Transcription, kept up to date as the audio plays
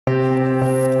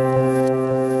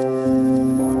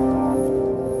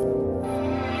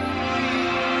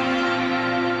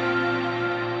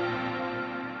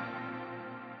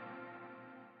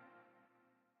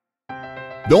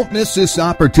Don't miss this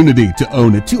opportunity to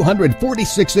own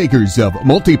 246 acres of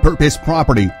multi-purpose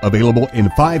property available in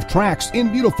 5 tracts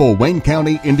in beautiful Wayne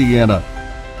County, Indiana.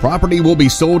 Property will be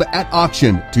sold at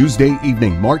auction Tuesday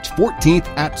evening, March 14th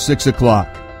at 6 o'clock.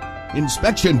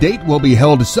 Inspection date will be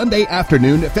held Sunday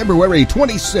afternoon, February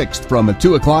 26th from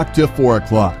 2 o'clock to 4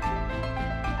 o'clock.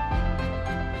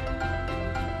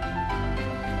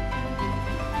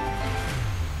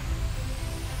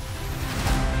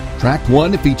 Tract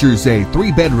 1 features a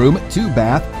 3-bedroom,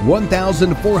 2-bath,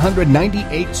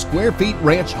 1,498 square feet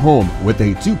ranch home with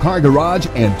a 2-car garage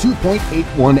and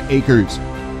 2.81 acres.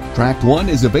 Tract 1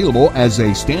 is available as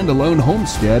a standalone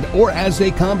homestead or as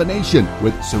a combination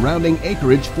with surrounding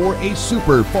acreage for a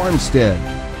super farmstead.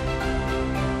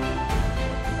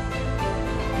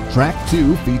 Tract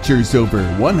 2 features over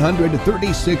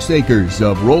 136 acres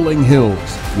of rolling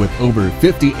hills with over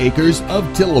 50 acres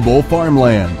of tillable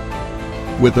farmland.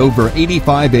 With over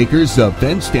 85 acres of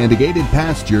fenced and gated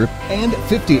pasture and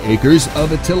 50 acres of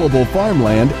tillable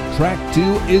farmland, Tract 2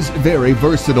 is very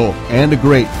versatile and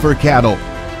great for cattle.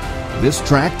 This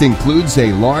tract includes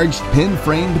a large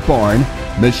pin-framed barn,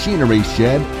 machinery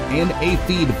shed, and a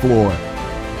feed floor.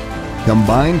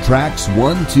 Combine Tracts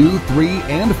 1, 2, 3,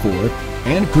 and 4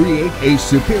 and create a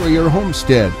superior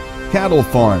homestead, cattle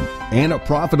farm, and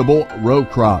profitable row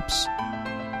crops.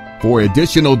 For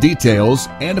additional details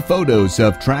and photos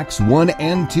of Tracts 1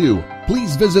 and 2,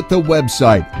 please visit the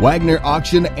website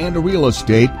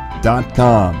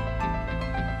wagnerauctionandrealestate.com.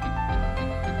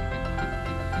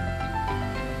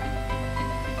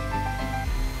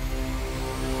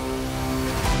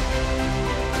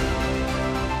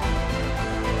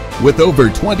 With over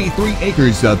 23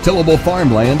 acres of tillable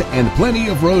farmland and plenty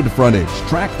of road frontage,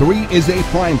 Tract 3 is a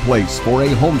prime place for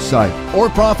a home site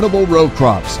or profitable row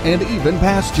crops and even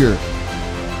pasture.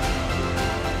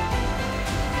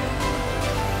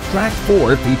 Tract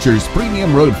 4 features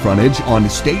premium road frontage on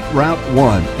State Route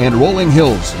 1 and rolling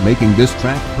hills, making this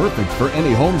tract perfect for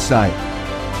any home site.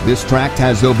 This tract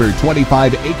has over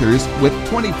 25 acres, with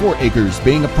 24 acres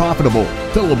being a profitable,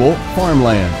 tillable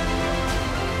farmland.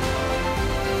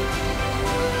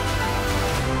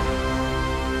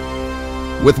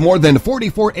 With more than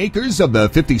 44 acres of the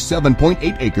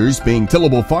 57.8 acres being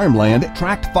tillable farmland,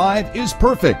 Tract 5 is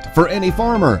perfect for any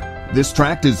farmer. This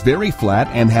tract is very flat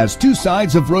and has 2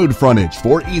 sides of road frontage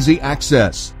for easy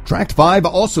access. Tract 5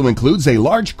 also includes a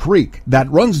large creek that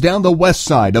runs down the west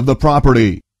side of the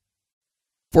property.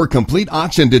 For complete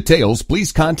auction details,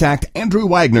 please contact Andrew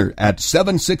Wagner at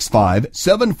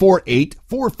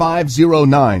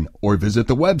 765-748-4509 or visit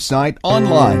the website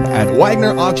online at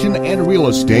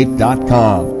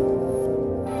wagnerauctionandrealestate.com.